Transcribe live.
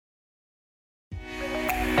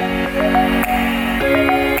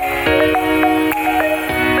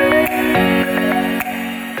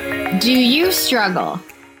Do you struggle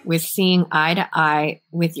with seeing eye to eye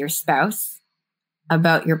with your spouse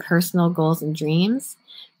about your personal goals and dreams?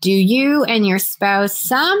 Do you and your spouse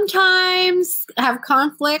sometimes have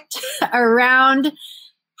conflict around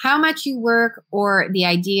how much you work or the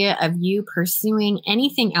idea of you pursuing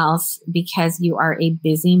anything else because you are a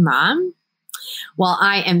busy mom? Well,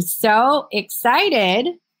 I am so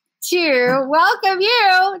excited to welcome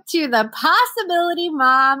you to the Possibility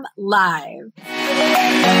Mom Live.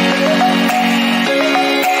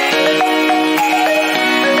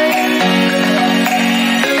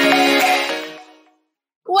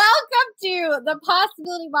 Welcome to the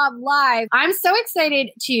Possibility Mom Live. I'm so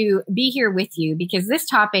excited to be here with you because this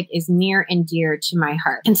topic is near and dear to my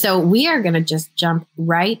heart. And so we are going to just jump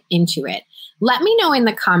right into it. Let me know in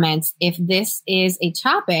the comments if this is a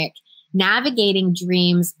topic, navigating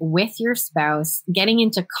dreams with your spouse, getting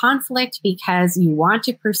into conflict because you want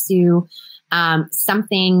to pursue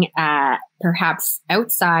something perhaps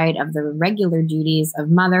outside of the regular duties of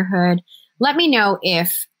motherhood. Let me know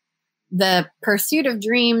if the pursuit of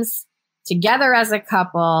dreams together as a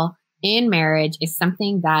couple in marriage is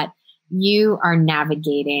something that you are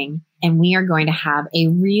navigating, and we are going to have a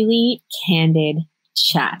really candid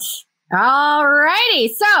chat. All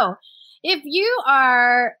righty. So if you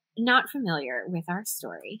are not familiar with our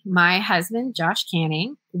story, my husband, Josh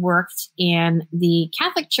Canning, worked in the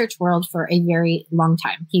Catholic Church world for a very long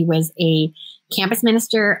time. He was a campus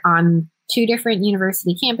minister on 2 different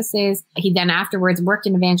university campuses. He then afterwards worked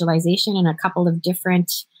in evangelization in a couple of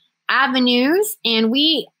different avenues. And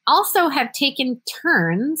we also have taken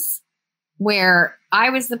turns where I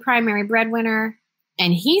was the primary breadwinner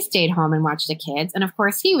and he stayed home and watched the kids. And of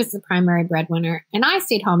course, he was the primary breadwinner and I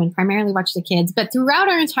stayed home and primarily watched the kids. But throughout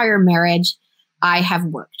our entire marriage, I have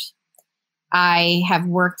worked. I have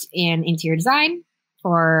worked in interior design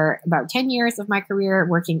for about 10 years of my career,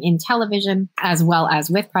 working in television as well as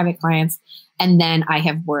with private clients. And then I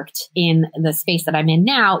have worked in the space that I'm in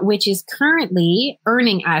now, which is currently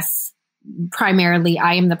earning us primarily.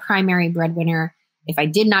 I am the primary breadwinner. If I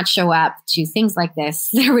did not show up to things like this,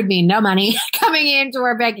 there would be no money coming into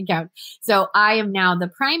our bank account. So I am now the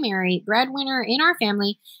primary breadwinner in our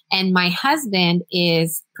family, and my husband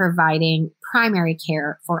is providing primary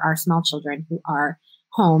care for our small children who are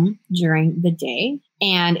home during the day.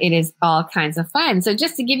 And it is all kinds of fun. So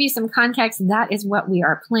just to give you some context, that is what we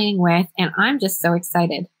are playing with. And I'm just so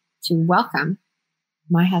excited to welcome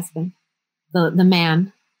my husband, the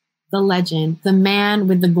man, the legend, the man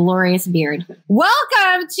with the glorious beard.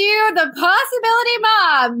 Welcome to the Possibility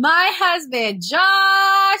Mom, my husband,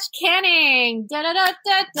 Josh Canning.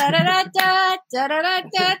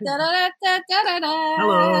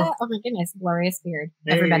 Hello. Oh my goodness, glorious beard.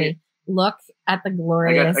 Hey. Everybody, look at the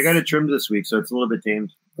glorious. I got it trimmed this week, so it's a little bit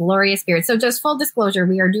tamed. Glorious beard. So just full disclosure,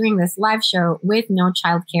 we are doing this live show with no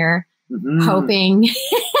childcare, hoping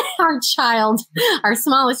our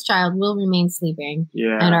smallest child will remain sleeping,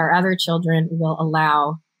 and our other children will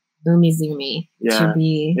allow Umizoomi to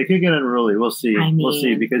be. It could get unruly. We'll see. We'll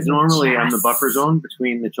see, because normally I'm the buffer zone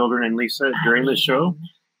between the children and Lisa during the show.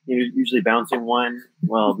 You're usually bouncing one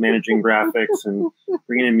while managing graphics and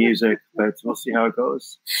bringing in music, but we'll see how it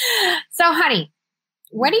goes. So, honey,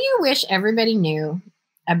 what do you wish everybody knew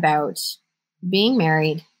about being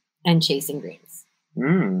married and chasing dreams?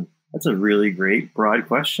 That's a really great, broad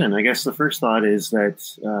question. I guess the first thought is that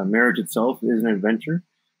marriage itself is an adventure.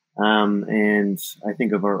 And I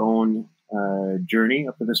think of our own journey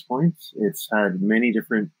up to this point. It's had many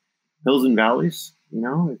different hills and valleys. You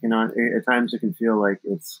know, at times it can feel like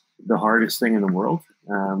it's the hardest thing in the world,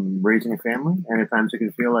 raising a family. And at times it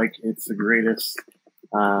can feel like it's the greatest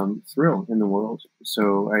thrill in the world.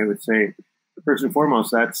 So I would say, first and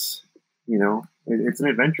foremost, that's, it's an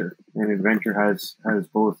adventure. And adventure has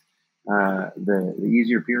both the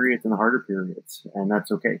easier periods and the harder periods. And that's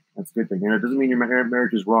okay. That's a good thing. And it doesn't mean your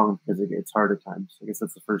marriage is wrong because it's hard at times. I guess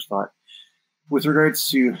that's the first thought. With regards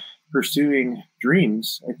to pursuing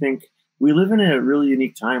dreams, I think we live in a really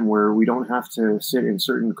unique time where we don't have to sit in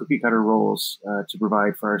certain cookie cutter roles to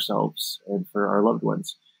provide for ourselves and for our loved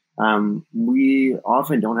ones. We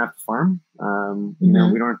often don't have to farm. We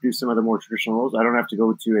don't have to do some of the more traditional roles. I don't have to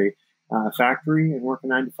go to a factory and work a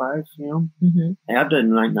 9 to 5. I have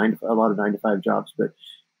done a lot of 9 to 5 jobs, but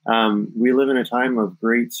we live in a time of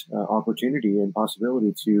great opportunity and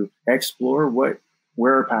possibility to explore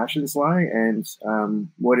where our passions lie and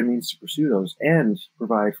what it means to pursue those and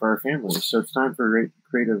provide for our families. So it's time for great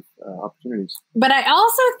creative opportunities. But I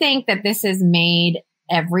also think that this has made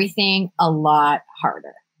everything a lot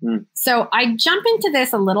harder. So I jump into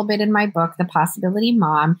this a little bit in my book, The Possibility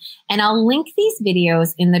Mom, and I'll link these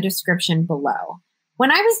videos in the description below.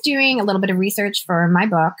 when I was doing a little bit of research for my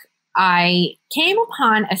book, I came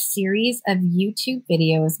upon a series of YouTube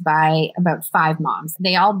videos by about 5 moms.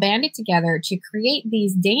 They all banded together to create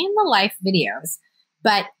these day in the life videos,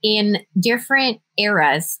 but in different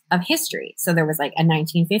eras of history. So there was like a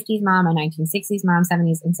 1950s mom, a 1960s mom,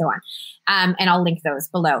 70s, and so on. And I'll link those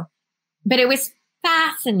below. But it was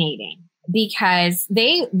fascinating because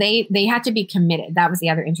they had to be committed. That was the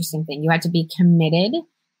other interesting thing. You had to be committed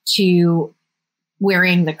to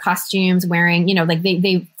wearing the costumes, wearing, like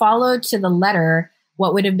they followed to the letter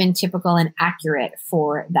what would have been typical and accurate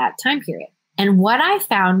for that time period. And what I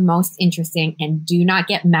found most interesting, and do not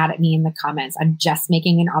get mad at me in the comments, I'm just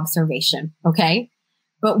making an observation, okay?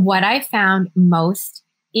 But what I found most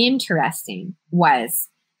interesting was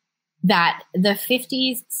that the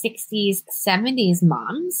 50s, 60s, 70s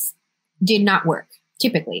moms did not work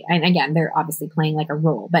typically. And again, they're obviously playing like a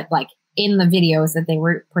role, but like in the videos that they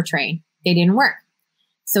were portraying, they didn't work.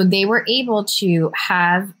 So they were able to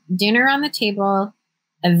have dinner on the table,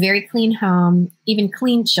 a very clean home, even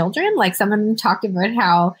clean children. Like some of them talked about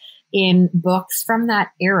how in books from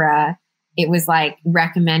that era, it was like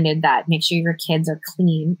recommended that make sure your kids are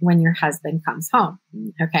clean when your husband comes home.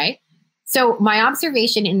 Okay. So my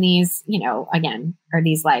observation in these, again, are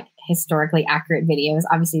these like historically accurate videos.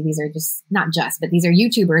 Obviously, these are but these are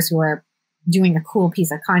YouTubers who are doing a cool piece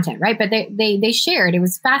of content, right? But they shared, it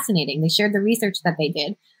was fascinating. They shared the research that they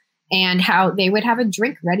did and how they would have a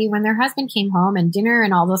drink ready when their husband came home and dinner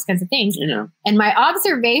and all those kinds of things. And my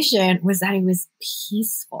observation was that it was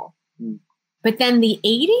peaceful. But then the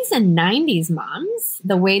 80s and 90s moms,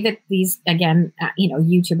 the way that these, again,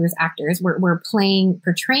 YouTubers, actors were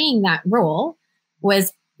portraying that role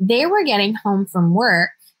was they were getting home from work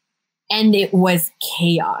and it was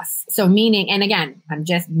chaos. So meaning, and again,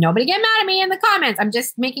 nobody get mad at me in the comments. I'm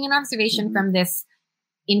just making an observation from this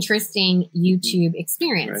interesting YouTube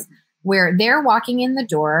experience where they're walking in the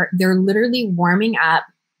door. They're literally warming up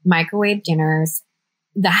microwave dinners.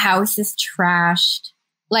 The house is trashed.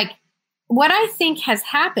 Like what I think has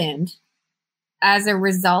happened as a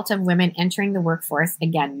result of women entering the workforce,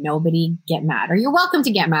 again, nobody get mad, or you're welcome to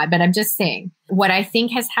get mad, but I'm just saying what I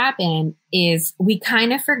think has happened is we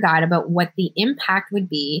kind of forgot about what the impact would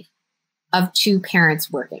be of 2 parents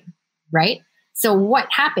working, right? So what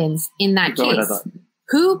happens in that case?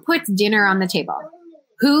 Who puts dinner on the table?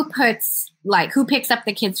 Who picks up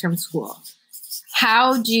the kids from school?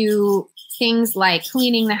 How do things like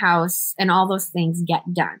cleaning the house and all those things get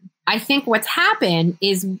done? I think what's happened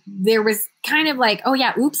is there was kind of like, oh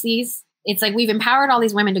yeah, oopsies. It's like we've empowered all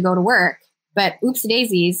these women to go to work, but oops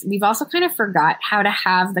daisies, we've also kind of forgot how to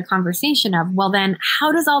have the conversation of, well then,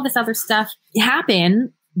 how does all this other stuff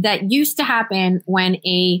happen that used to happen when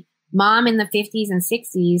a mom in the 50s and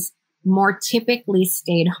 60s more typically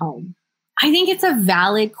stayed home? I think it's a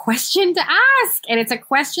valid question to ask. And it's a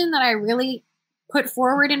question that I really put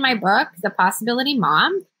forward in my book, The Possibility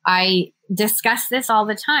Mom. I discuss this all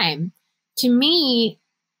the time. To me,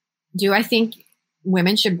 do I think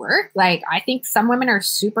women should work? Like, I think some women are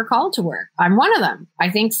super called to work. I'm one of them. I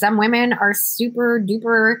think some women are super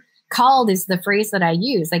duper called is the phrase that I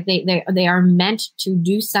use. Like they are meant to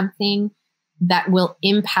do something that will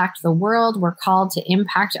impact the world. We're called to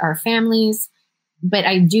impact our families. But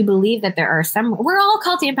I do believe that there are we're all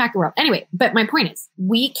called to impact the world. Anyway, but my point is,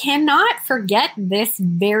 we cannot forget this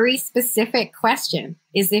very specific question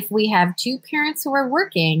is if we have 2 parents who are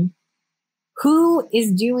working, who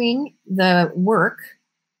is doing the work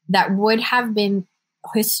that would have been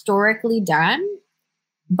historically done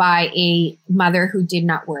by a mother who did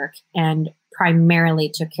not work and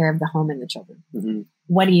primarily took care of the home and the children? Mm-hmm.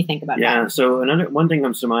 What do you think about that? Yeah, so one thing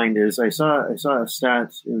comes to mind is I saw a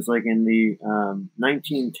stat. It was like in the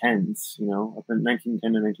 1910s, up in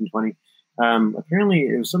 1910 to 1920. Apparently,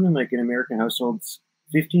 it was something like in American households,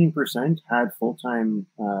 15% had full-time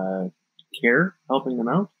care helping them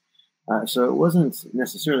out. So it wasn't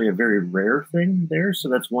necessarily a very rare thing there. So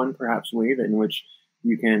that's one perhaps way that in which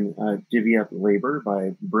you can divvy up labor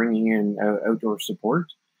by bringing in outdoor support.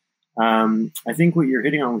 I think what you're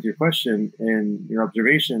hitting on with your question and your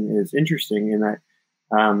observation is interesting in that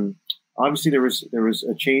obviously there was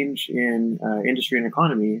a change in industry and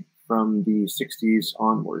economy from the 60s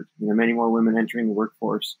onward. Many more women entering the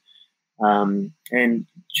workforce and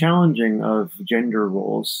challenging of gender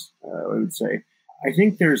roles, I would say. I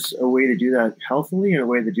think there's a way to do that healthily and a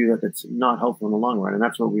way to do that that's not helpful in the long run. And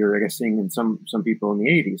that's what we were, I guess, seeing in some people in the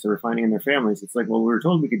 80s. They were finding in their families. It's like, well, we were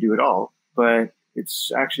told we could do it all, but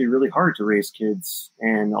it's actually really hard to raise kids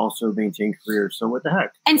and also maintain careers. So what the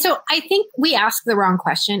heck? And so I think we ask the wrong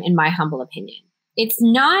question, in my humble opinion. It's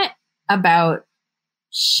not about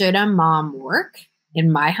should a mom work?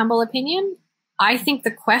 in my humble opinion, I think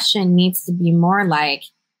the question needs to be more like,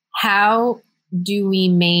 how do we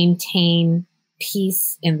maintain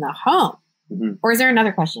peace in the home? Mm-hmm. Or is there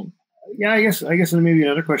another question? Yeah, I guess maybe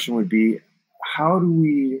another question would be, how do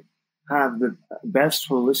we have the best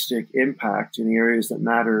holistic impact in the areas that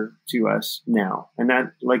matter to us now? And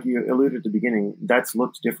that, like you alluded at the beginning, that's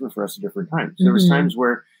looked different for us at different times. Mm-hmm. There was times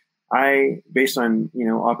where based on,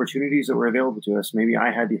 opportunities that were available to us, maybe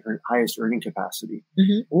I had the highest earning capacity,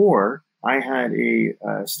 mm-hmm. or I had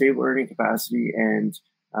a stable earning capacity, and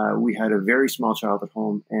we had a very small child at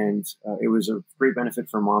home, and it was a great benefit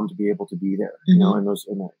for mom to be able to be there, mm-hmm.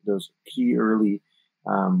 in those key early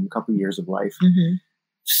couple of years of life. Mm-hmm.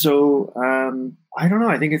 So I don't know.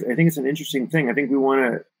 I think it's an interesting thing. I think we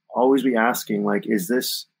want to always be asking, like, is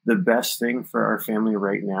this the best thing for our family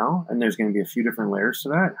right now? And there's going to be a few different layers to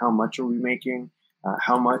that. How much are we making?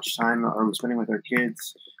 How much time are we spending with our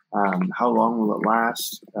kids? How long will it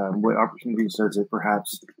last? What opportunities does it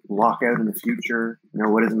perhaps lock out in the future?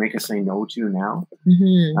 What does it make us say no to now?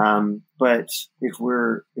 Mm-hmm. But if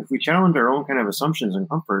we challenge our own kind of assumptions and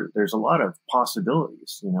comfort, there's a lot of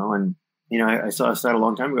possibilities, and I saw a stat a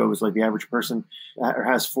long time ago. It was like the average person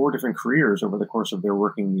has 4 different careers over the course of their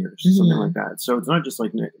working years, mm-hmm. something like that. So it's not just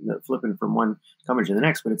like flipping from one company to the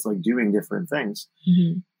next, but it's like doing different things.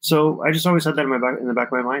 Mm-hmm. So I just always had that in the back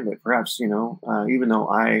of my mind that perhaps, even though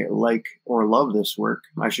I like or love this work,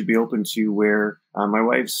 I should be open to where my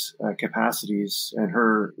wife's capacities and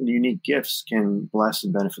her unique gifts can bless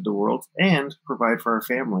and benefit the world and provide for our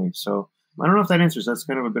family. So I don't know if that answers. That's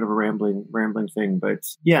kind of a bit of a rambling thing, but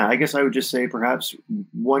yeah, I guess I would just say perhaps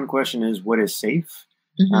one question is, what is safe?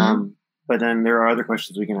 Mm-hmm. But then there are other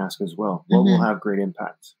questions we can ask as well. What mm-hmm. will have great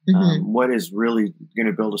impact? Mm-hmm. What is really going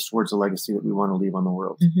to build us towards a legacy that we want to leave on the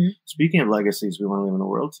world? Mm-hmm. Speaking of legacies we want to leave on the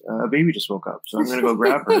world, a baby just woke up, so I'm going to go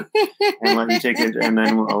grab her and let you take it, and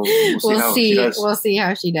then we'll see how she does. We'll see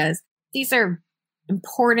how she does. These are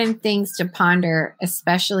important things to ponder,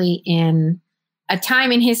 especially in a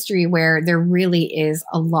time in history where there really is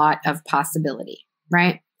a lot of possibility,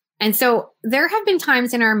 right? And so there have been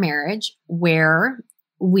times in our marriage where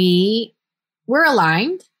we were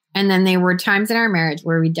aligned, and then there were times in our marriage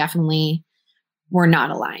where we definitely were not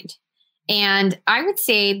aligned. And I would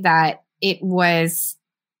say that it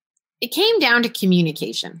came down to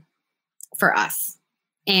communication for us.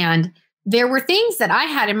 And there were things that I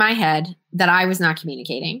had in my head that I was not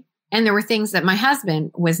communicating. And there were things that my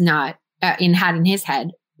husband was not had in his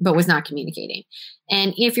head, but was not communicating.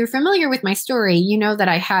 And if you're familiar with my story, you know that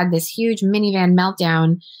I had this huge minivan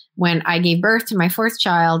meltdown when I gave birth to my 4th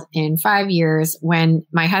child in 5 years, when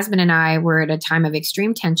my husband and I were at a time of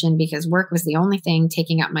extreme tension because work was the only thing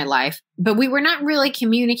taking up my life. But we were not really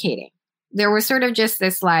communicating. There was sort of just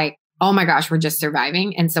this like, oh my gosh, we're just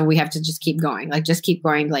surviving. And so we have to just keep going, get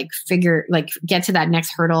to that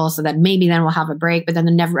next hurdle so that maybe then we'll have a break, but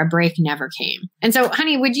then a break never came. And so,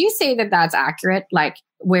 honey, would you say that that's accurate? Like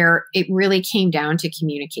where it really came down to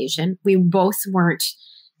communication? We both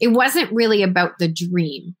it wasn't really about the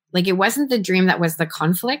dream. Like it wasn't the dream that was the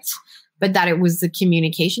conflict, but that it was the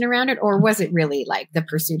communication around it. Or was it really like the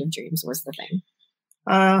pursuit of dreams was the thing?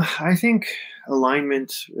 I think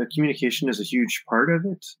alignment, communication is a huge part of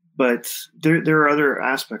it, but there are other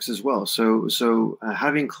aspects as well. So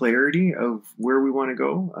having clarity of where we want to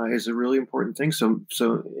go is a really important thing. So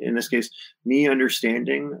in this case, me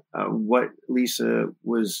understanding what Lisa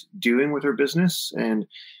was doing with her business and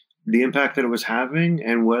the impact that it was having,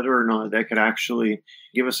 and whether or not that could actually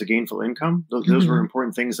give us a gainful income. Those mm-hmm. were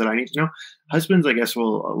important things that I need to know. Husbands, I guess,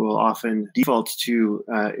 will often default to,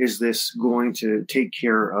 is this going to take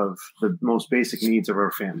care of the most basic needs of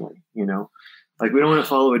our family? Like we don't want to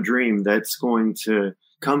follow a dream that's going to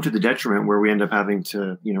come to the detriment where we end up having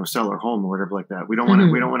to, sell our home or whatever like that. We don't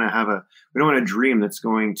want a dream that's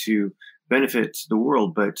going to benefit the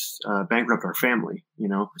world, but bankrupt our family,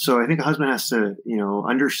 So I think a husband has to,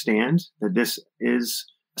 understand that this is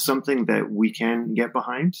something that we can get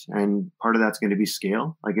behind. And part of that's going to be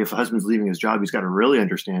scale. Like if a husband's leaving his job, he's got to really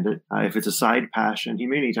understand it. If it's a side passion, he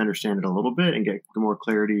may need to understand it a little bit and get more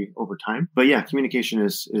clarity over time. But yeah, communication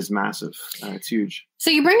is massive. It's huge. So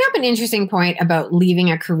you bring up an interesting point about leaving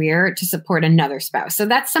a career to support another spouse. So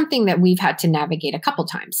that's something that we've had to navigate a couple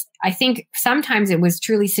times. I think sometimes it was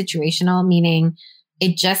truly situational, meaning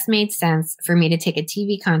it just made sense for me to take a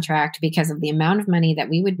TV contract because of the amount of money that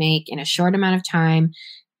we would make in a short amount of time,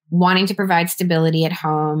 wanting to provide stability at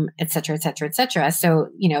home, et cetera, et cetera, et cetera. So,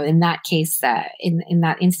 in that case, in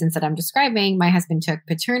that instance that I'm describing, my husband took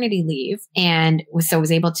paternity leave and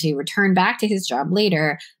was able to return back to his job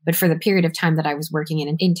later. But for the period of time that I was working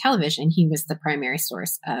in television, he was the primary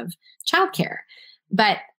source of childcare.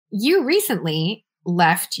 But you recently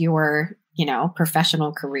left your,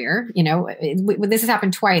 professional career. This has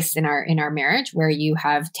happened twice in our marriage where you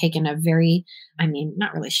have taken a very,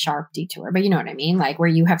 not really sharp detour, but you know what I mean? Like where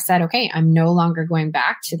you have said, okay, I'm no longer going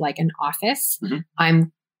back to like an office. Mm-hmm.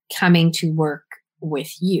 I'm coming to work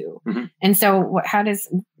with you. Mm-hmm. And so how does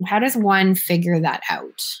one figure that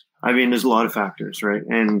out? There's a lot of factors, right?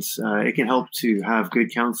 And it can help to have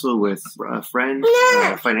good counsel with a friend,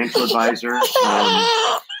 a financial advisor,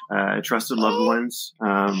 trusted loved ones.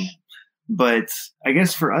 But I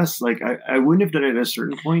guess for us, like I wouldn't have done it at a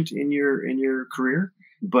certain point in your career.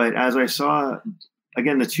 But as I saw,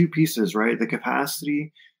 again, the two pieces, right? The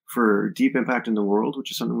capacity for deep impact in the world,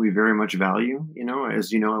 which is something we very much value.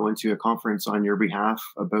 As you know, I went to a conference on your behalf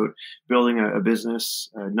about building a business,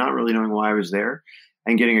 not really knowing why I was there,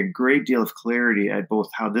 and getting a great deal of clarity at both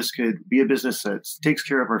how this could be a business that takes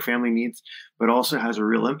care of our family needs, but also has a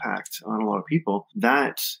real impact on a lot of people.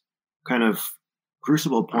 That kind of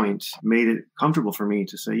crucible point made it comfortable for me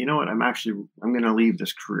to say, you know what, I'm going to leave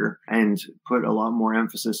this career and put a lot more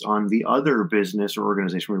emphasis on the other business or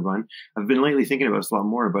organization we run. I've been lately thinking about this a lot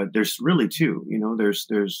more, but there's really two,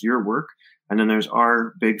 there's your work and then there's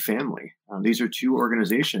our big family. These are two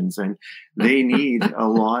organizations and they need a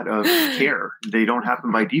lot of care. They don't happen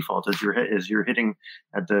by default as you're hitting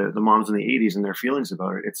at the moms in the 80s and their feelings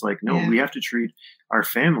about it. It's like, no, we have to treat our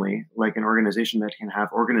family like an organization that can have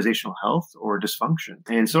organizational health or dysfunction.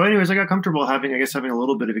 And so anyways, I got comfortable having a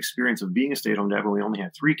little bit of experience of being a stay-at-home dad when we only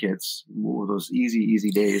had 3 kids. Those easy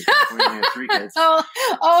days when we only had 3 kids.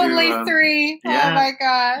 Only 3. Yeah, oh my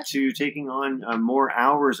gosh. To taking on more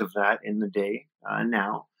hours of that in the day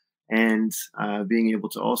now. And being able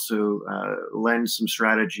to also lend some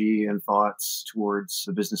strategy and thoughts towards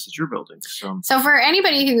the business that you're building. So for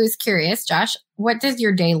anybody who's curious, Josh, what does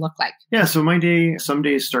your day look like? Yeah, so my day some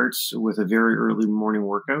days starts with a very early morning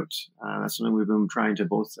workout. That's something we've been trying to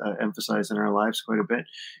both emphasize in our lives quite a bit.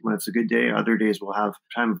 When it's a good day, other days we'll have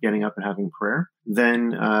time of getting up and having prayer.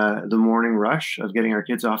 Then the morning rush of getting our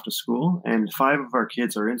kids off to school. And 5 of our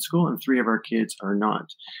kids are in school and 3 of our kids are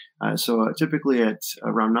not. So typically at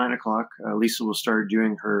around 9 o'clock, Lisa will start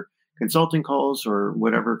doing her consulting calls or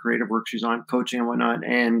whatever creative work she's on, coaching and whatnot.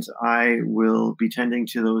 And I will be tending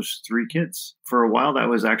to those 3 kids. For a while, that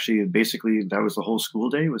was actually that was the whole school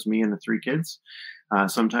day. It was me and the 3 kids.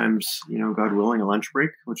 Sometimes, God willing, a lunch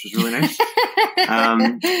break, which was really nice.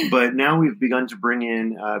 But now we've begun to bring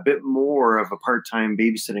in a bit more of a part-time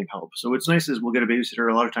babysitting help. So what's nice is we'll get a babysitter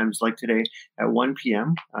a lot of times like today at 1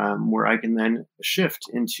 p.m. Where I can then shift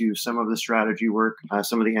into some of the strategy work,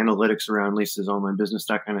 some of the analytics around Lisa's online business,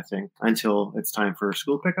 that kind of thing, until it's time for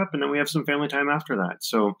school pickup. And then we have some family time after that.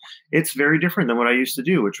 So it's very different than what I used to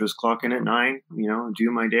do, which was clock in at 9,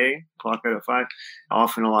 do my day, clock out at 5.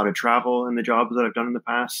 Often a lot of travel in the jobs that I've done in the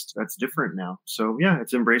past. That's different now. So yeah,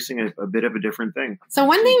 it's embracing a bit of a different thing. So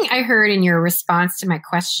one thing I heard in your response to my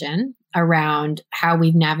question around how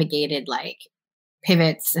we've navigated like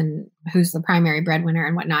pivots and who's the primary breadwinner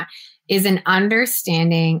and whatnot is an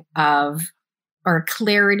understanding of or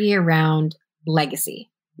clarity around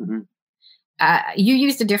legacy. Mm-hmm. You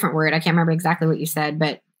used a different word. I can't remember exactly what you said,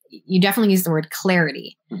 but you definitely used the word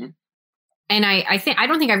clarity. Mm-hmm. And I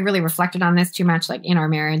don't think I've really reflected on this too much, like in our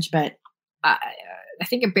marriage, but I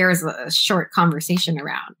think it bears a short conversation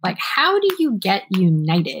around, like, how do you get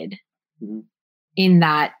united mm-hmm. in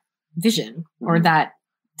that vision mm-hmm. or that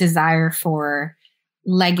desire for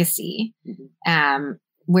legacy, mm-hmm.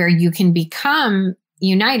 Where you can become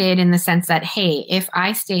united in the sense that, hey, if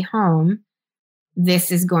I stay home,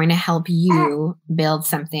 this is going to help you build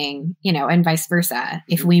something, and vice versa.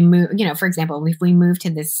 If we move, for example, if we move to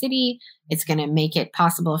this city, it's going to make it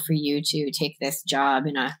possible for you to take this job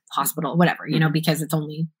in a hospital, whatever, because it's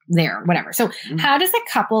only there, whatever. So how does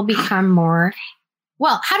a couple become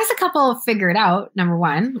how does a couple figure it out? Number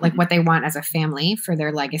one, like what they want as a family for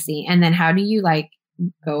their legacy. And then how do you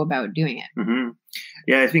go about doing it? Mm-hmm.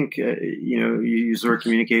 Yeah, I think, you use the word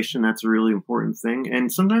communication. That's a really important thing.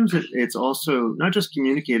 And sometimes it's also not just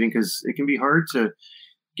communicating, because it can be hard to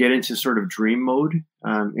get into sort of dream mode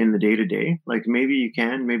in the day-to-day. Like maybe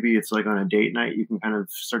it's like on a date night, you can kind of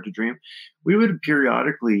start to dream. We would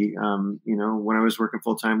periodically, when I was working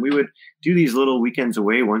full-time, we would do these little weekends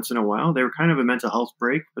away once in a while. They were kind of a mental health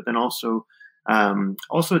break, but then also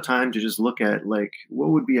a time to just look at like what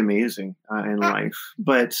would be amazing in life.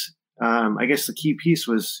 But I guess the key piece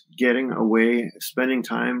was getting away, spending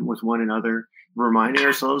time with one another reminding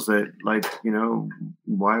ourselves that, like,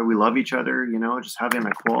 why we love each other, just having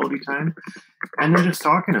that quality time, and then just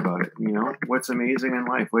talking about it. What's amazing in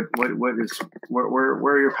life, where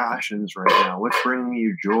are your passions right now, what's bringing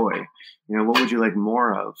you joy, what would you like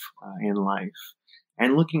more of in life,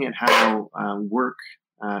 and looking at how work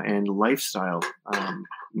and lifestyle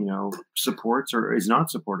supports or is not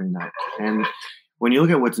supporting that. And when you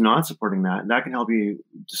look at what's not supporting that, that can help you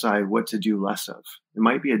decide what to do less of. It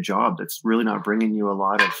might be a job that's really not bringing you a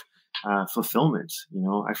lot of fulfillment.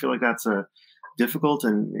 I feel like that's a difficult,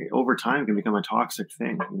 and over time can become a toxic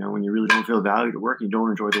thing. When you really don't feel valued at work, and you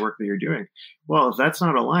don't enjoy the work that you're doing. Well, if that's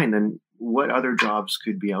not aligned, then what other jobs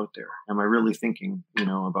could be out there? Am I really thinking,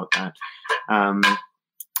 about that?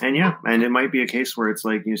 And it might be a case where it's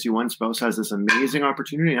like, you see one spouse has this amazing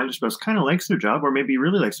opportunity, and another spouse kind of likes their job, or maybe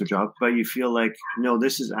really likes their job, but you feel like, no,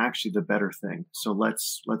 this is actually the better thing. So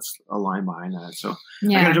let's align behind that. So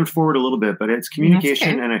I got to jump forward a little bit, but it's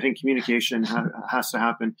communication. And I think communication has to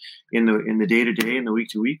happen in the day-to-day, in the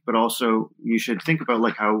week-to-week, but also you should think about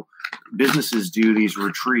like how businesses do these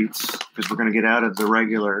retreats, because we're going to get out of the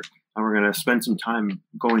regular and we're going to spend some time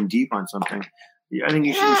going deep on something. I think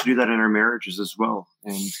we should do that in our marriages as well,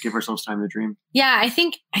 and give ourselves time to dream. Yeah, I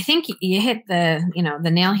think you hit the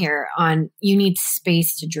nail here on, you need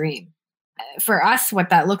space to dream. For us, what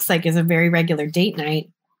that looks like is a very regular date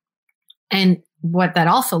night, and what that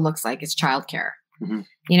also looks like is childcare. Mm-hmm.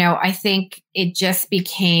 I think it just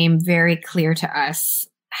became very clear to us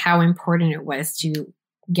how important it was to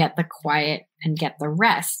get the quiet and get the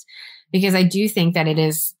rest, because I do think that it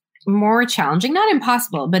is more challenging, not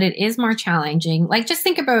impossible, but it is more challenging. Like, just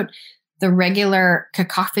think about the regular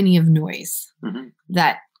cacophony of noise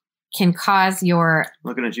that can cause your,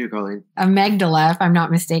 looking at you, Colleen, amygdala, if I'm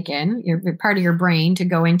not mistaken, your part of your brain to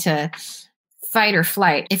go into fight or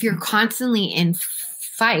flight. If you're constantly in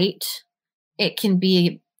fight, it can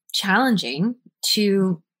be challenging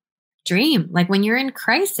to dream. Like, when you're in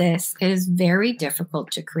crisis, it is very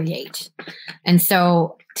difficult to create. And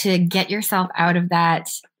so to get yourself out of that,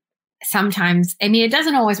 sometimes, it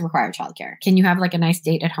doesn't always require childcare. Can you have like a nice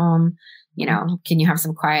date at home? Can you have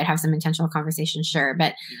some quiet, have some intentional conversation? Sure.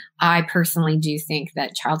 But I personally do think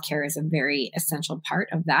that childcare is a very essential part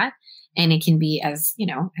of that. And it can be as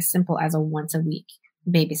simple as a once a week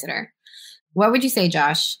babysitter. What would you say,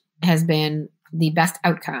 Josh, has been the best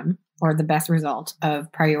outcome or the best result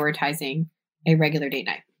of prioritizing a regular date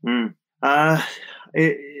night?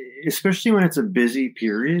 Especially when it's a busy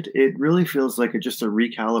period, it really feels like just a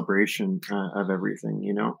recalibration of everything.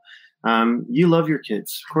 You love your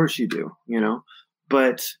kids, of course you do,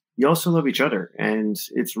 but you also love each other, and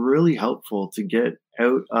it's really helpful to get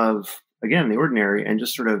out of, again, the ordinary, and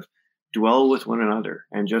just sort of dwell with one another,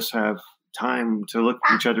 and just have time to look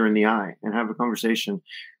each other in the eye and have a conversation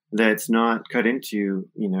that's not cut into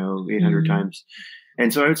 800 times.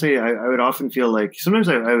 And so I would say I would often feel like sometimes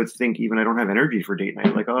I would think even I don't have energy for date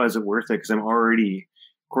night. Like, oh, is it worth it? Because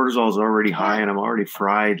cortisol is already high and I'm already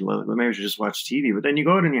fried. Maybe I should just watch TV. But then you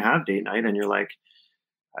go out and you have date night and you're like,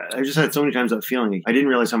 I just had so many times that feeling. I didn't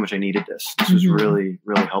realize how much I needed this. This was really,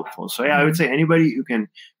 really helpful. So yeah, I would say anybody who can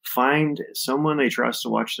find someone they trust to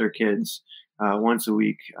watch their kids once a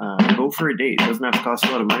week, go for a date. It doesn't have to cost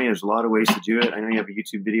a lot of money. There's a lot of ways to do it. I know you have a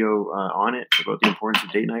YouTube video on it about the importance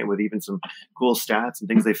of date night, with even some cool stats and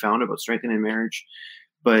things they found about strengthening marriage.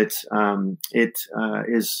 But it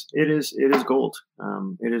is gold.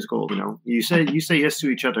 It is gold. You say yes to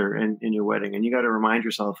each other in your wedding, and you got to remind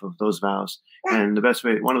yourself of those vows. And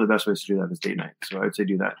one of the best ways to do that is date night. So I would say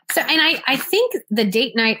do that. So, and I think the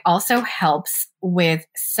date night also helps with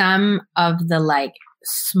some of the like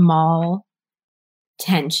small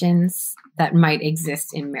tensions that might exist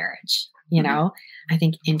in marriage. I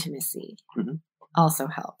think intimacy also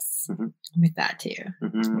helps with that too.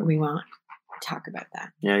 But we won't talk about that.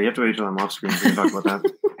 Yeah, you have to wait till I'm off screen to talk about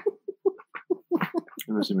that. It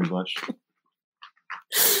makes me blush.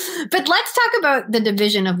 But let's talk about the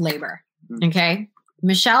division of labor. Okay.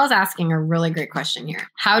 Michelle is asking a really great question here.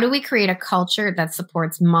 How do we create a culture that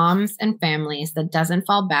supports moms and families that doesn't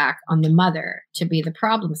fall back on the mother to be the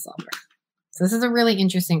problem solver? So this is a really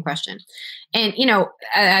interesting question. And,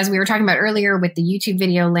 as we were talking about earlier with the YouTube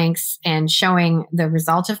video links and showing the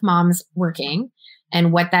result of moms working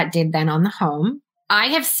and what that did then on the home, I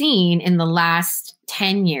have seen in the last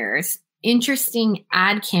 10 years, interesting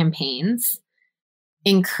ad campaigns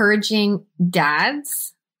encouraging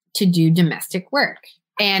dads to do domestic work.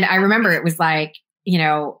 And I remember it was like,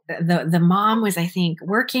 the mom was, I think,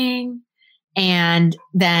 working, and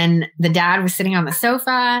then the dad was sitting on the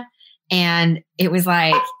sofa. And it was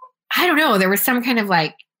like, I don't know, there was some kind of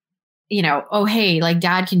like oh, hey, like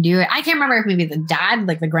dad can do it. I can't remember if maybe the dad,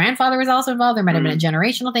 like the grandfather was also involved. There might have been a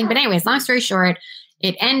generational thing. But anyways, long story short,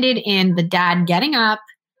 it ended in the dad getting up,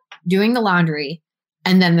 doing the laundry.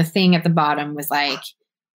 And then the thing at the bottom was like,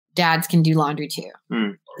 dads can do laundry too.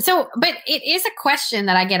 So, but it is a question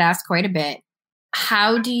that I get asked quite a bit.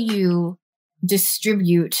 How do you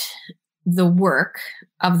distribute the work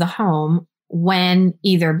of the home when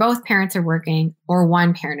either both parents are working or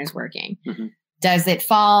one parent is working? Does it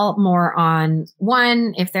fall more on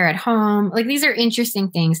one if they're at home? Like, these are interesting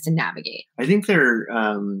things to navigate. I think they're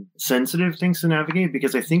sensitive things to navigate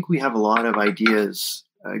because I think we have a lot of ideas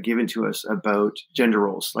given to us about gender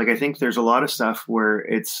roles. Like, I think there's a lot of stuff where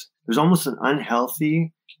there's almost an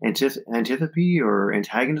unhealthy antipathy or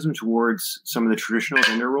antagonism towards some of the traditional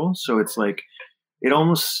gender roles. So it's like, it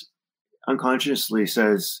almost unconsciously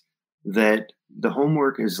says that the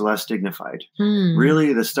homework is less dignified.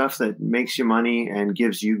 Really, the stuff that makes you money and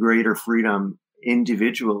gives you greater freedom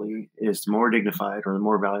individually is more dignified or the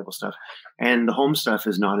more valuable stuff. And the home stuff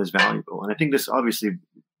is not as valuable. And I think this, obviously,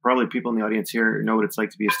 probably people in the audience here know what it's like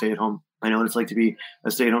to be a stay-at-home. I know what it's like to be a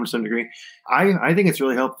stay-at-home to some degree. I think it's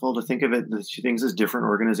really helpful to think of it, the two things, as different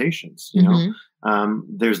organizations.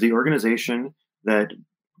 There's the organization that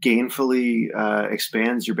gainfully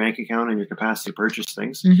expands your bank account and your capacity to purchase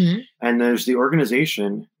things. And there's the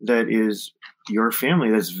organization that is your family,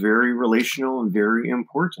 that's very relational and very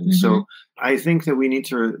important. So I think that we need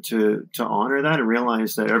to honor that and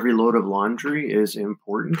realize that every load of laundry is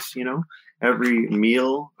important. Every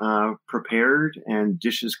meal prepared and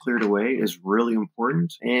dishes cleared away is really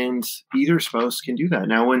important, and either spouse can do that.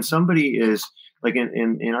 Now, when somebody is, like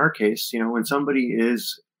in our case, when somebody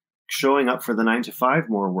is showing up for the 9 to 5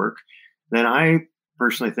 more work, then I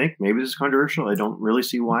personally think, maybe this is controversial, I don't really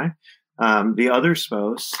see why, the other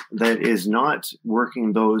spouse that is not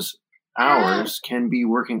working those hours can be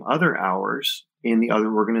working other hours in the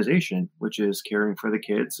other organization, which is caring for the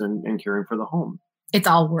kids and caring for the home. It's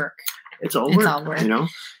all work. It's all work.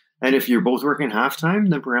 And if you're both working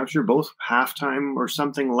half-time, then perhaps you're both half-time or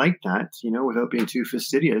something like that, without being too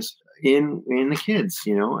fastidious in the kids,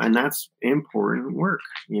 and that's important work,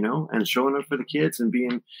 and showing up for the kids and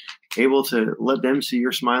being able to let them see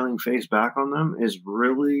your smiling face back on them is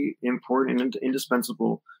really important and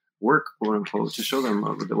indispensable work, quote unquote, to show them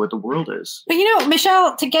what the world is. But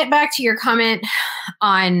Michelle, to get back to your comment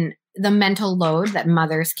on the mental load that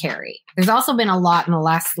mothers carry, there's also been a lot in the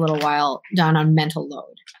last little while done on mental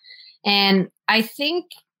load. And I think,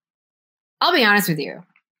 I'll be honest with you.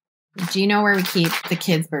 Do you know where we keep the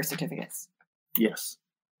kids' birth certificates? Yes.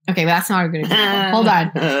 Okay, but that's not a good example. Hold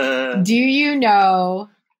on. Do you know,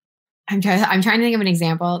 I'm trying to think of an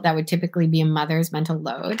example that would typically be a mother's mental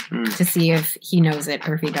load to see if he knows it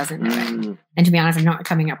or if he doesn't know it. And to be honest, I'm not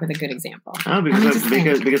coming up with a good example. Oh, because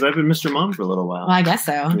I've been Mr. Mom for a little while. Well, I guess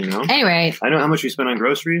so. Anyway. I know how much we spend on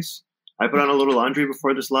groceries. I put on a little laundry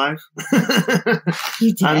before this live.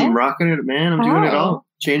 You did? I'm rocking it, man. I'm doing it all.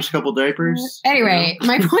 Changed a couple diapers. Anyway,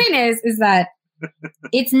 my point is that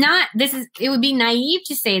it would be naive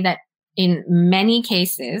to say that in many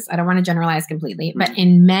cases, I don't want to generalize completely, but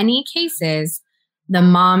in many cases, the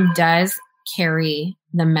mom does carry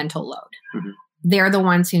the mental load. They're the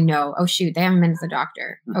ones who know, oh shoot, they haven't been to the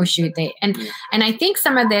doctor. Oh shoot, and I think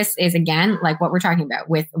some of this is, again, like what we're talking about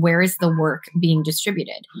with where is the work being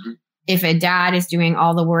distributed. If a dad is doing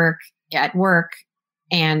all the work at work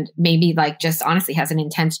and maybe like just honestly has an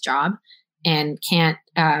intense job and can't,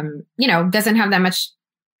 doesn't have that much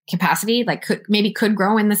capacity, like could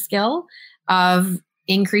grow in the skill of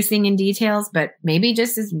increasing in details, but maybe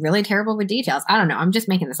just is really terrible with details. I don't know. I'm just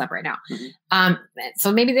making this up right now.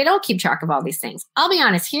 So maybe they don't keep track of all these things. I'll be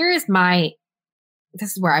honest.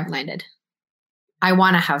 This is where I've landed. I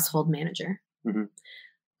want a household manager.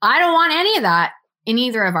 I don't want any of that in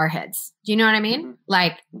either of our heads. Do you know what I mean?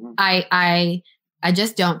 Like I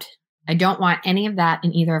just don't. I don't want any of that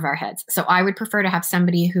in either of our heads. So I would prefer to have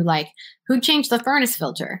somebody who changed the furnace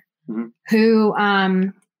filter, who,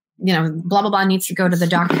 blah, blah, blah, needs to go to the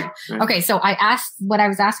doctor. Okay. So what I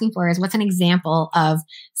was asking for is what's an example of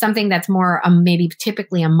something that's more maybe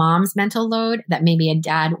typically a mom's mental load that maybe a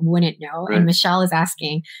dad wouldn't know. Right. And Michelle is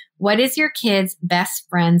asking, what is your kid's best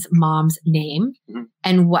friend's mom's name?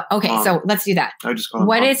 And Mom. So let's do that. I just call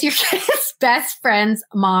What is your kid's best friend's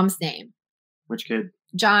mom's name? Which kid?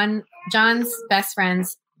 John's best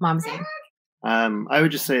friend's mom's name. I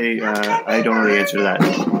would just say I don't know the answer to that.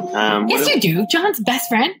 Yes, you do. John's best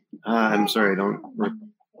friend. I'm sorry, I don't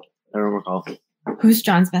recall. Who's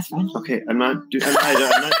John's best friend? Okay, I'm not doing this.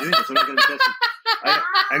 I'm not going to test it.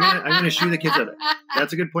 I'm gonna shoe the kids out.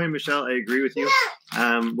 That's a good point, Michelle. I agree with you.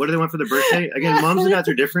 What do they want for their birthday? Again, moms and dads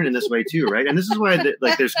are different in this way too, right? And this is why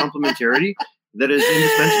there's complementarity that is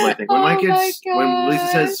indispensable. I think when when Lisa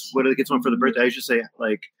says, "What do the kids want for the birthday?" I should say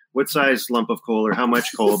like, "What size lump of coal or how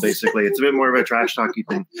much coal?" Basically, it's a bit more of a trash talky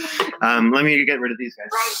thing. Let me get rid of these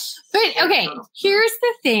guys. But okay, here's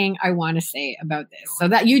the thing I want to say about this. So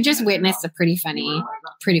that you just witnessed a pretty funny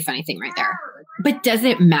thing right there. But does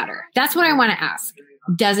it matter? That's what I want to ask.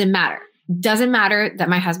 Does it matter? Does it matter that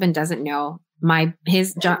my husband doesn't know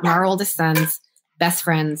our oldest son's best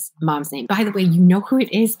friend's mom's name? By the way, you know who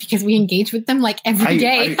it is because we engage with them like every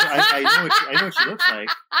day. I know what she looks like.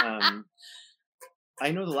 I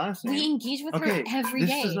know the last name. We engage with her every day.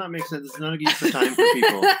 This does not make sense. This is not a use of time for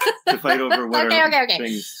people to fight over what are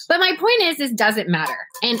things. But my point is does it matter?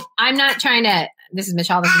 And I'm not trying to, this is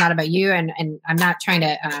Michelle, this is not about you, and I'm not trying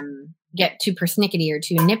to get too persnickety or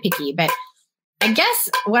too nitpicky, but I guess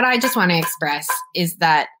what I just want to express is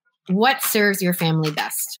that what serves your family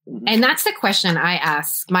best? Mm-hmm. And that's the question I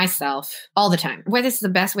ask myself all the time. What is the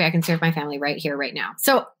best way I can serve my family right here, right now?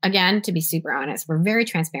 So again, to be super honest, we're very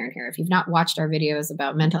transparent here. If you've not watched our videos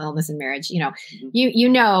about mental illness and marriage, you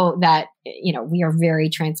know that, we are very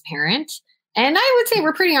transparent. And I would say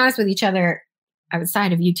we're pretty honest with each other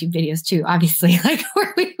outside of YouTube videos too, obviously. Like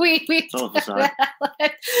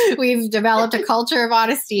we've developed a culture of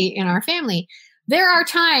honesty in our family. There are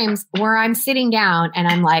times where I'm sitting down and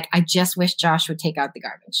I'm like, I just wish Josh would take out the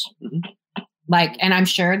garbage. Mm-hmm. And I'm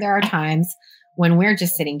sure there are times when we're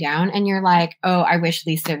just sitting down and you're like, oh, I wish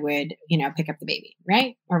Lisa would, pick up the baby,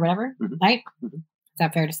 right? Or whatever, mm-hmm. right? Mm-hmm. Is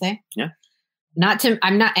that fair to say? Yeah. And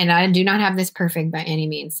I do not have this perfect by any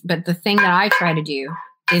means, but the thing that I try to do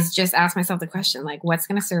is just ask myself the question, like, what's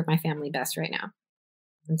going to serve my family best right now?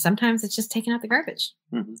 And sometimes it's just taking out the garbage.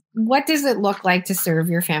 Mm-hmm. What does it look like to serve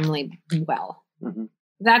your family well? Mm-hmm.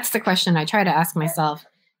 That's the question I try to ask myself.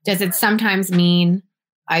 Does it sometimes mean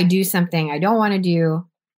I do something I don't want to do?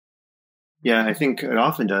 Yeah, I think it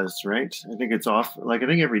often does, right? I think it's I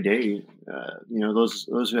think every day, those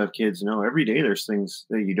who have kids know every day there's things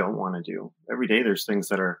that you don't want to do. Every day there's things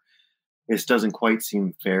that it doesn't quite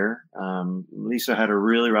seem fair. Lisa had a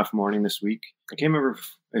really rough morning this week. I can't remember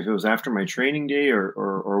if it was after my training day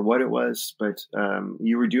or what it was, but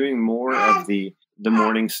you were doing more of the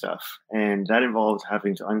morning stuff, and that involved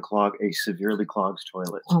having to unclog a severely clogged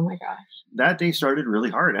toilet. Oh my gosh. That day started really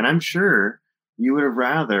hard, and I'm sure you would have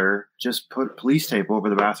rather just put police tape over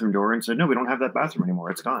the bathroom door and said, no, we don't have that bathroom anymore.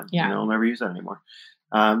 It's gone. Yeah. I'll never use that anymore.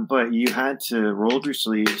 But you had to roll up your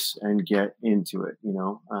sleeves and get into it,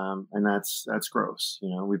 and that's gross.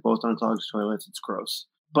 We both unclogged toilets. It's gross.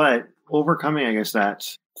 But overcoming, I guess, that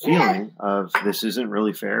feeling of this isn't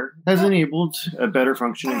really fair has enabled a better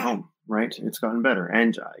functioning home, right? It's gotten better.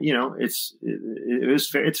 And, it's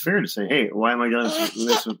fair to say, hey, why am I doing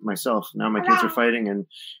this with myself? Now my kids are fighting and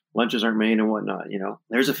lunches aren't made and whatnot,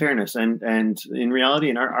 there's a fairness. And in reality,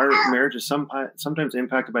 in our marriage is sometimes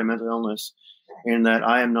impacted by mental illness, in that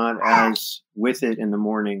I am not as with it in the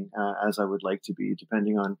morning as I would like to be,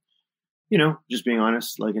 depending on, just being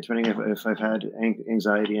honest, depending if I've had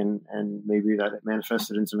anxiety and maybe that it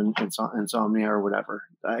manifested in some insomnia or whatever.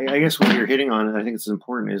 I guess what you're hitting on, and I think it's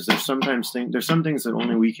important, is there's some things that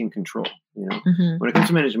only we can control. Mm-hmm. When it comes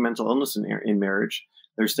to managing mental illness in marriage,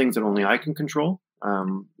 there's things that only I can control.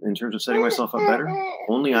 In terms of setting myself up better,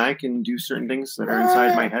 only I can do certain things that are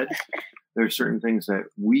inside my head. There's certain things that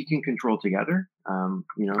we can control together.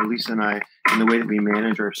 Lisa and I, in the way that we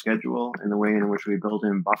manage our schedule, in the way in which we build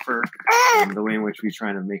in buffer, the way in which we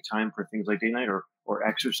try to make time for things like date night or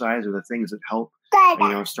exercise, or the things that help,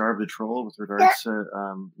 starve the troll with regards to,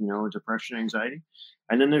 depression, anxiety.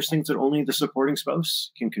 And then there's things that only the supporting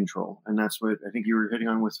spouse can control. And that's what I think you were hitting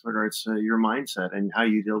on with regards to your mindset and how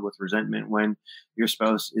you deal with resentment when your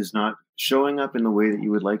spouse is not showing up in the way that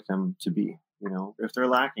you would like them to be. If they're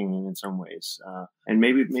lacking in some ways. And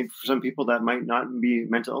maybe for some people that might not be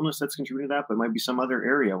mental illness that's contributing to that, but it might be some other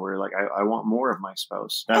area where I want more of my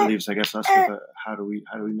spouse. That leaves, I guess, us with how do we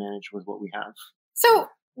manage with what we have. So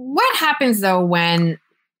what happens though when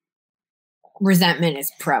resentment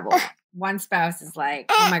is prevalent? One spouse is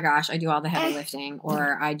like, oh my gosh, I do all the heavy lifting,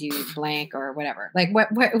 or I do blank, or whatever. Like what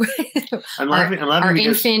I'm laughing our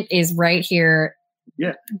infant is right here.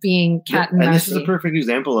 Yeah. Being cat and mousey. And this is a perfect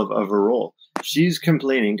example of a role. She's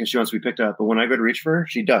complaining because she wants to be picked up, but when I go to reach for her,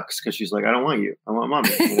 she ducks because she's like, I don't want you. I want mommy.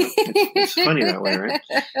 It's funny that way, right?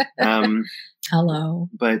 Hello.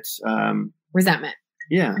 But resentment.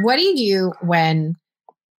 Yeah. What do you do when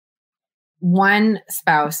one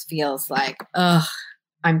spouse feels like, ugh,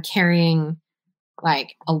 I'm carrying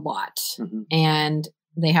like a lot, mm-hmm. and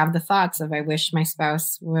they have the thoughts of, I wish my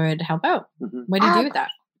spouse would help out. Mm-hmm. What do you do with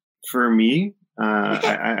that? For me,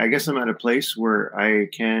 I guess I'm at a place where I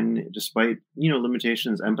can, despite,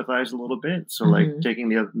 limitations, empathize a little bit. So like taking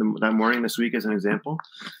that morning this week as an example,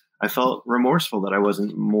 I felt remorseful that I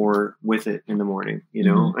wasn't more with it in the morning,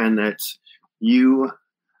 and that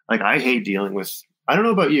I hate dealing with, I don't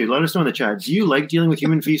know about you. Let us know in the chat. Do you like dealing with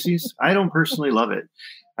human feces? I don't personally love it.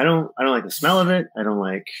 I don't like the smell of it. I don't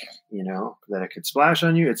like, that it could splash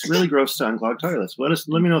on you. It's really gross to unclog toilets.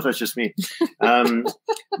 Let me know if that's just me.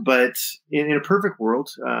 But in a perfect world,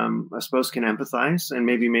 a spouse can empathize and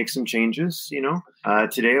maybe make some changes.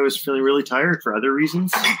 Today I was feeling really tired for other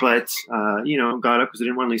reasons, but got up because I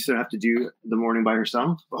didn't want Lisa to have to do the morning by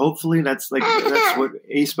herself. Hopefully that's what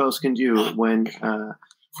a spouse can do when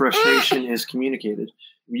frustration is communicated.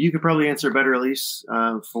 You could probably answer better, Elise,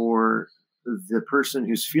 for the person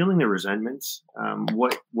who's feeling the resentments.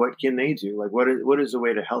 What can they do? Like, what is a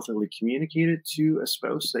way to healthily communicate it to a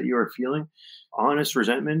spouse that you are feeling honest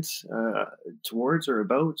resentment towards or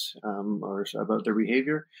about their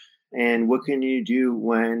behavior? And what can you do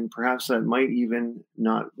when perhaps that might even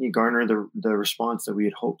not garner the response that we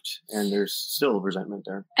had hoped, and there's still resentment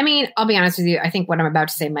there? I mean, I'll be honest with you. I think what I'm about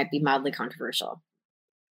to say might be mildly controversial,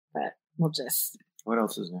 but we'll just. What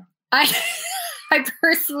else is there? I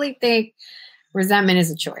personally think resentment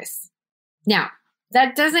is a choice. Now,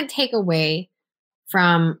 that doesn't take away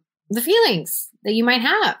from the feelings that you might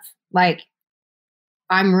have. Like,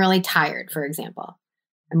 I'm really tired, for example.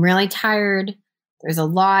 I'm really tired. There's a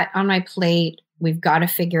lot on my plate. We've got to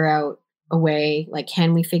figure out a way. Like,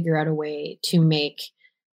 can we figure out a way to make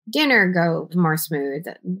dinner go more smooth,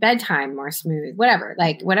 bedtime more smooth, whatever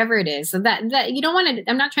it is. So that you don't want to,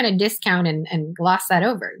 I'm not trying to discount and gloss that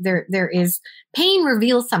over. There is pain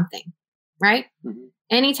reveals something, right? Mm-hmm.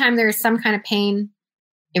 Anytime there is some kind of pain,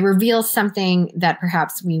 it reveals something that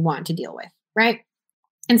perhaps we want to deal with, right?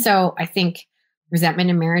 And so I think resentment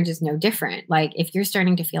in marriage is no different. Like, if you're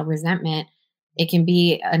starting to feel resentment, it can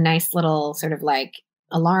be a nice little sort of like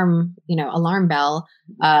alarm bell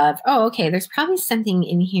of, oh, okay, there's probably something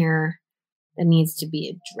in here that needs to be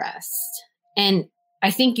addressed. And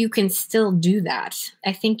I think you can still do that.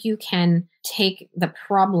 I think you can take the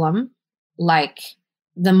problem, like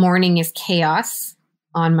the morning is chaos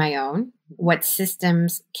on my own. What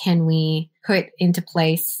systems can we put into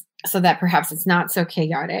place so that perhaps it's not so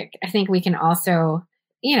chaotic? I think we can also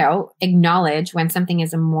acknowledge when something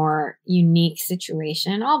is a more unique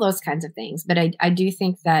situation, all those kinds of things. But I do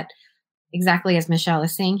think that, exactly as Michelle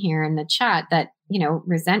is saying here in the chat, that,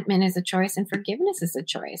 resentment is a choice and forgiveness is a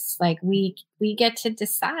choice. Like, we get to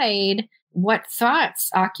decide what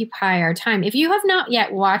thoughts occupy our time. If you have not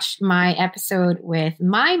yet watched my episode with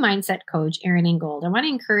my mindset coach, Erin Ingold, I want to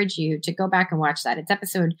encourage you to go back and watch that. It's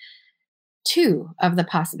episode 2 of the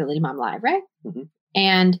Possibility Mom Live, right? Mm-hmm.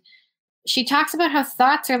 And she talks about how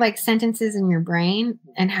thoughts are like sentences in your brain,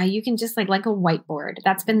 and how you can just like a whiteboard.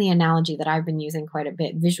 That's been the analogy that I've been using quite a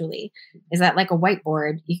bit visually, is that like a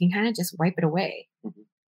whiteboard, you can kind of just wipe it away. Mm-hmm.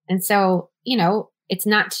 And so, it's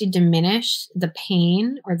not to diminish the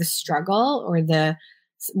pain or the struggle or the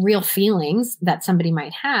real feelings that somebody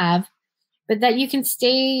might have, but that you can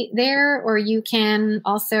stay there, or you can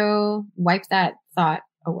also wipe that thought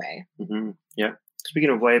away. Mm-hmm. Yeah.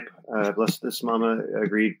 Speaking of wipe, bless this mama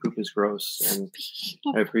agreed poop is gross, and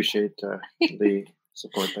I appreciate the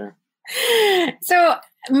support there. So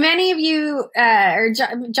many of you,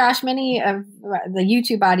 Josh, many of the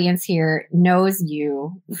YouTube audience here knows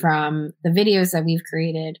you from the videos that we've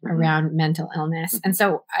created around mental illness. And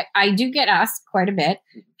so I do get asked quite a bit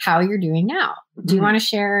how you're doing now. Do you want to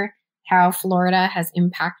share how Florida has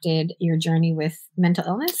impacted your journey with mental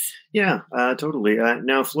illness? Yeah, totally.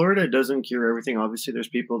 Now, Florida doesn't cure everything. Obviously, there's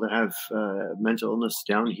people that have mental illness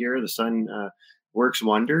down here. The sun works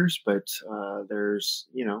wonders, but there's,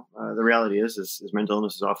 the reality is mental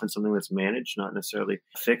illness is often something that's managed, not necessarily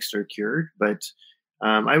fixed or cured. But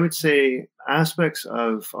I would say aspects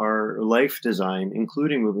of our life design,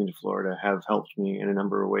 including moving to Florida, have helped me in a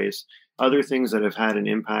number of ways. Other things that have had an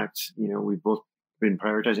impact, we've both been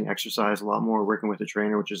prioritizing exercise a lot more, working with a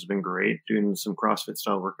trainer, which has been great, doing some CrossFit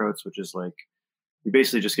style workouts, which is like, you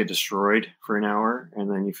basically just get destroyed for an hour and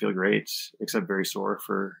then you feel great, except very sore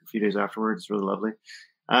for a few days afterwards. It's really lovely.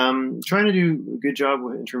 Trying to do a good job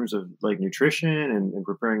in terms of like nutrition and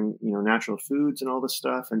preparing, natural foods and all this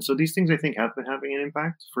stuff. And so these things I think have been having an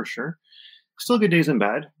impact for sure. Still good days and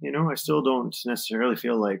bad, I still don't necessarily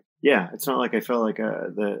feel like, it's not like I felt like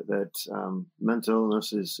that mental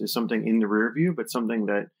illness is something in the rear view, but something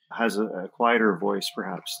that has a quieter voice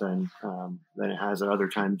perhaps than it has at other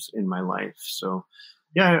times in my life. So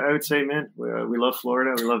Yeah, I would say, man, we love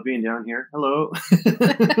Florida. We love being down here. Hello.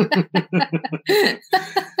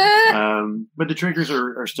 But the triggers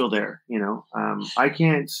are still there, you know. I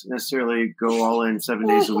can't necessarily go all in 7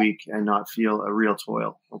 days a week and not feel a real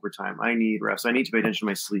toil over time. I need rest. I need to pay attention to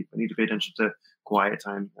my sleep. I need to pay attention to quiet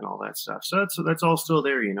time and all that stuff. So that's all still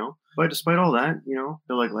there, you know. But despite all that, you know, I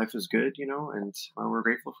feel like life is good, you know, and we're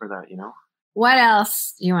grateful for that, you know. What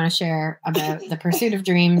else do you want to share about the pursuit of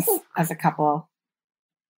dreams as a couple,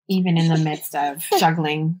 even in the midst of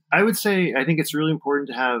juggling? I would say I think it's really important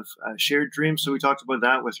to have shared dreams. So we talked about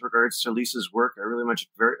that with regards to Lisa's work.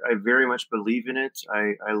 I very much believe in it.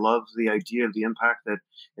 I love the idea of the impact that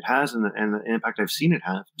it has and the impact I've seen it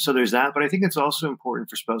have. So there's that. But I think it's also important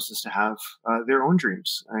for spouses to have their own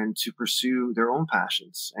dreams and to pursue their own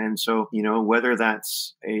passions. And so, you know, whether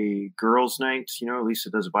that's a girls' night, you know, Lisa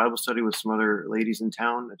does a Bible study with some other ladies in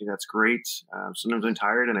town. I think that's great. Sometimes I'm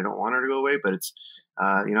tired and I don't want her to go away, but it's,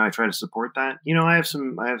 you know, I try to support that. You know, I have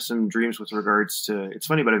some dreams with regards to, it's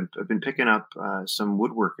funny, but I've been picking up some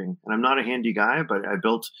woodworking, and I'm not a handy guy, but I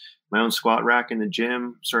built my own squat rack in the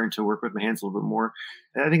gym, starting to work with my hands a little bit more.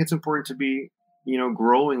 And I think it's important to be, you know,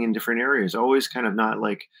 growing in different areas, always kind of not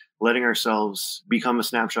like letting ourselves become a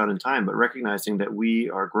snapshot in time, but recognizing that we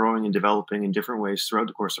are growing and developing in different ways throughout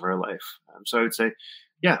the course of our life. So I would say,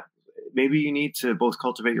 yeah, maybe you need to both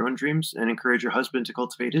cultivate your own dreams and encourage your husband to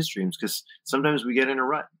cultivate his dreams, because sometimes we get in a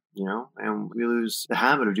rut, you know, and we lose the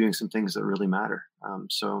habit of doing some things that really matter.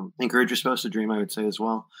 So encourage your spouse to dream, I would say, as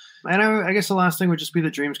well. And I guess the last thing would just be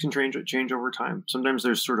that dreams can change over time. Sometimes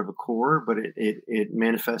there's sort of a core, but it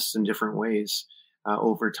manifests in different ways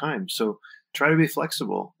over time. So try to be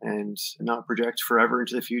flexible and not project forever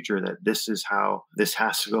into the future that this is how this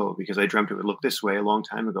has to go because I dreamt it would look this way a long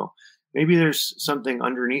time ago. Maybe there's something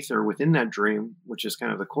underneath or within that dream, which is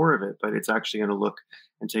kind of the core of it, but it's actually going to look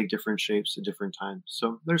and take different shapes at different times.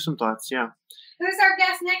 So there's some thoughts. Yeah. Who's our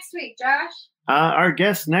guest next week, Josh? Our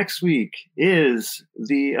guest next week is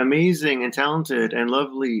the amazing and talented and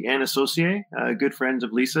lovely Anna Saucier, good friends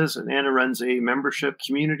of Lisa's. And Anna runs a membership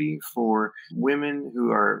community for women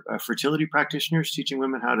who are fertility practitioners, teaching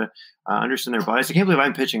women how to understand their bodies. I can't believe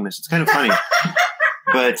I'm pitching this. It's kind of funny.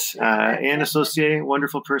 But Anna Saucier,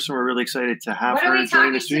 wonderful person. We're really excited to have her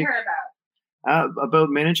join this week. What are we talking to her about? About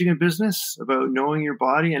managing a business, about knowing your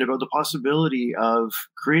body, and about the possibility of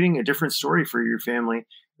creating a different story for your family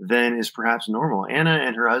than is perhaps normal. Anna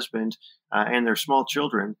and her husband and their small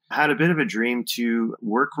children had a bit of a dream to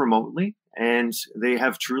work remotely, and they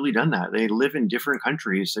have truly done that. They live in different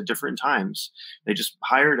countries at different times. They just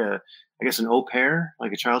hired an au pair,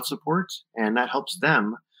 like a child support, and that helps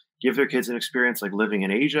them give their kids an experience like living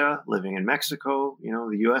in Asia, living in Mexico, you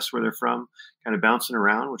know, the US where they're from, kind of bouncing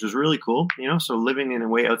around, which is really cool, you know, so living in a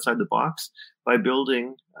way outside the box by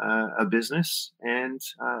building a business and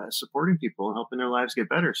supporting people and helping their lives get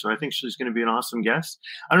better. So I think she's going to be an awesome guest.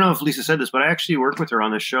 I don't know if Lisa said this, but I actually work with her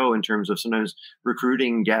on the show in terms of sometimes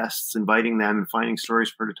recruiting guests, inviting them and finding stories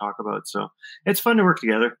for her to talk about. So it's fun to work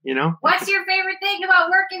together, you know. What's your favorite thing about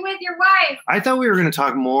working with your wife? I thought we were going to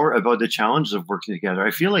talk more about the challenges of working together.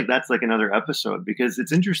 I feel like that's like another episode because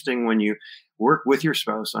it's interesting when you work with your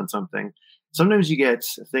spouse on something. Sometimes you get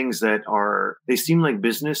things that they seem like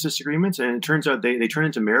business disagreements, and it turns out they turn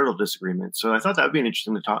into marital disagreements. So I thought that would be an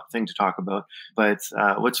interesting thing to talk about. But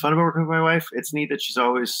what's fun about working with my wife, it's neat that she's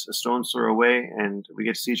always a stone's throw away, and we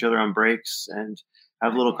get to see each other on breaks and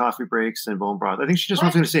have little coffee breaks and bone broth. I think she just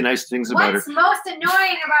wants me to say nice things about her. What's most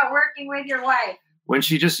annoying about working with your wife? When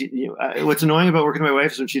she just, what's annoying about working with my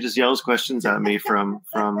wife is when she just yells questions at me from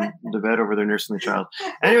the bed over there nursing the child.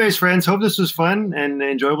 Anyways, friends, hope this was fun and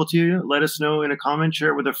enjoyable to you. Let us know in a comment,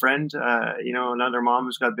 share it with a friend, another mom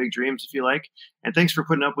who's got big dreams if you like. And thanks for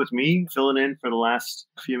putting up with me, filling in for the last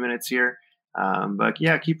few minutes here. But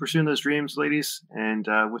yeah, keep pursuing those dreams, ladies, and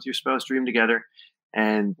with your spouse, dream together.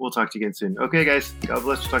 And we'll talk to you again soon. Okay, guys, God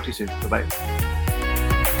bless. We'll talk to you soon. Bye-bye.